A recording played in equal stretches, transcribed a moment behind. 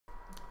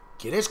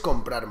¿Quieres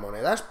comprar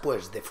monedas?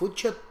 Pues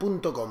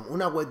thefutshop.com,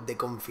 una web de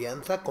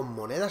confianza con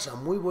monedas a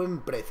muy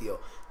buen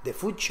precio.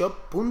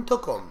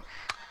 thefutshop.com.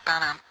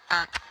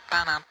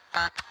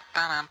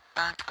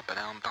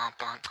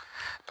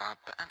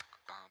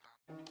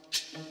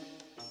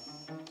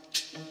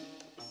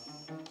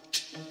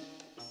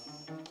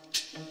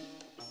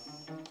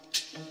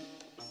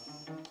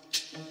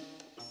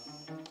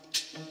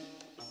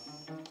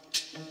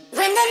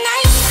 When the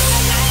night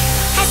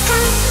has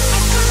come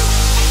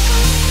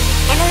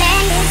and the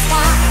land is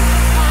dark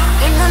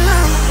and the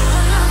moon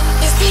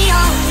is the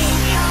only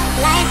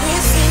light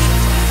we'll see.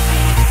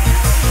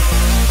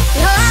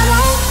 No, I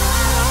won't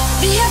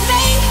be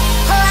afraid.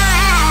 Oh,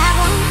 I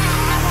won't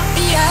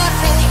be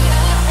afraid.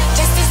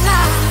 Just as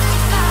long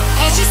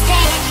as you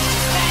stand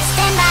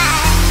by.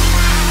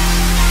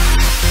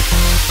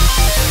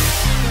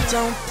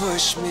 Don't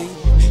push me,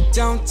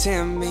 don't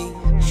tempt me.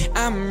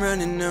 I'm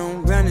running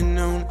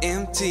on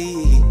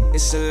empty.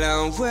 It's a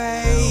long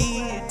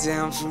way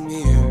down from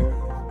here.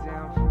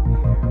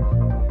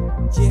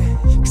 Yeah,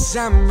 'cause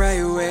I'm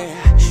right where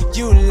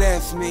you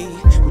left me.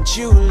 With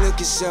you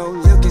looking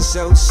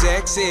so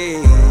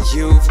sexy.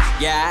 You've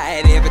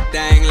got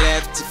everything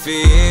left to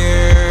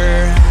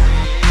fear.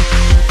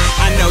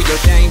 I know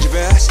you're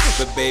dangerous,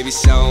 but baby,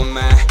 so am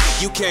I.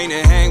 You came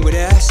to hang with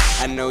us,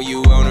 I know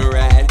you wanna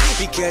ride.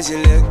 Because you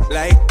look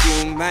like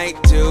you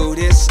might do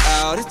this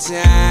all the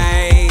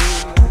time.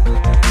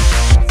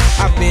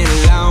 I've been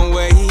a long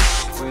way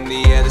from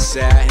the other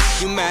side.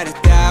 You might have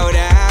thought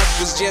I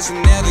was just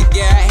another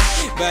guy,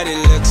 but it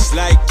looks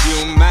like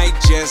you might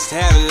just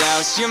have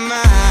lost your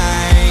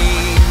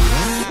mind.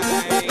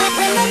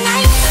 When the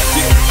night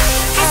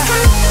has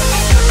come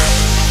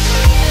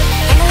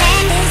and the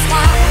land is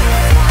dark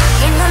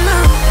and the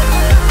moon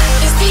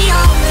is the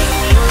only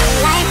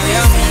light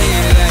we'll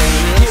see.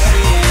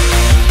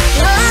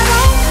 No, I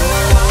won't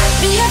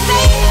be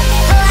afraid.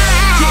 Oh,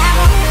 I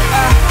won't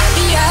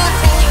be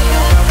afraid.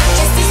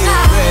 Just as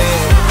long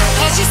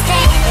as you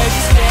stand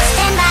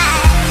by.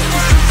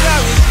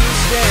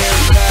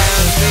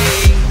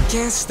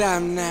 Can't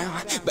stop now,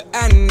 but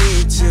I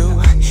need to.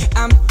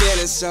 I'm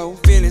feeling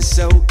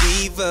so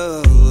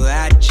evil.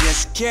 I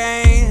just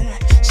can't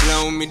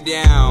slow me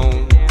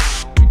down.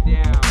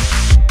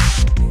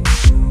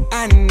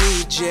 I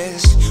need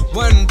just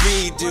one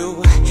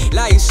redo.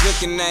 Life's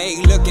looking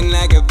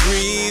like a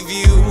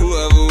preview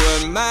of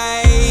what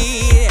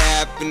might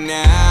happen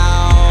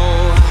now.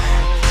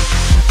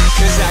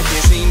 'Cause I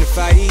can't seem to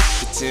fight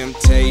the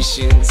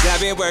temptations. I've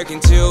been working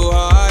too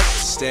hard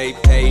to stay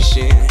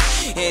patient,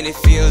 and it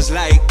feels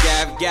like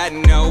I've got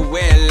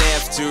nowhere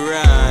left to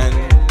run.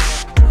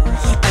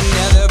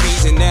 Another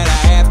reason that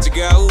I have to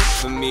go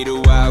for me to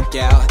walk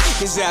out,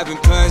 'cause I've been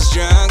punch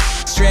drunk,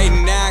 straight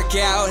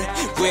knockout.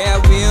 Where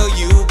will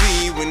you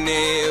be when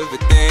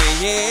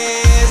everything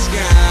is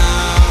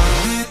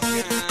gone?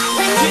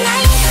 When the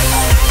night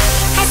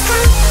has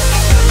come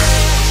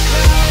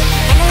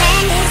and the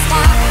land is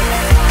dark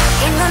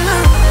and the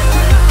moon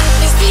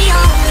is the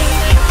only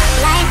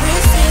light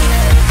we'll see.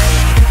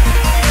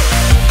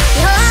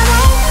 No, I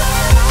won't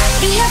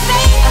be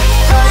afraid.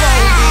 Oh, I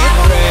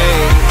won't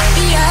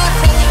be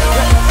afraid.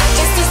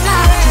 Just as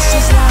long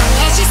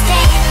as you stand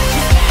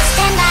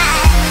by.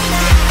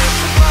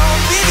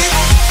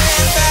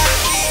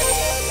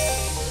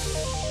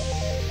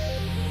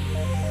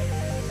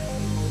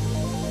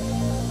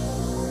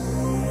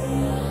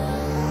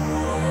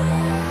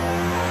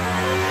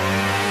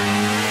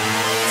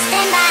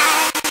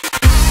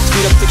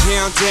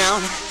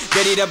 Countdown,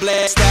 ready to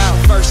blast out.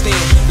 First in,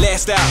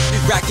 last out,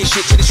 rockin'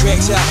 shit to the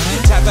tracks out.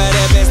 Top of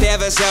the best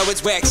ever, so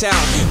it's wax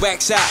out,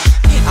 wax out.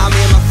 I'm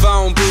in my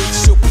phone booth,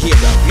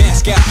 superhero,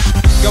 mascot.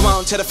 Go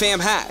on, tell the fam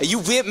hi, are you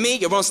with me?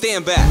 You're on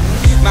standby.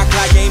 My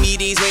clock gave me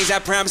these wings, I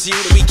promise you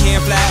that we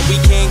can fly, we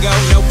can go.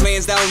 No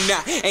plans though,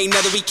 nah, ain't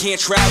nothing we can't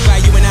try. While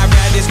you and I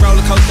ride this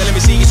roller coaster, let me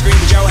see you scream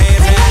with your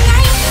hands high. When the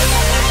night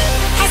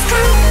has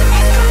come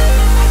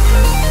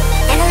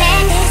and the land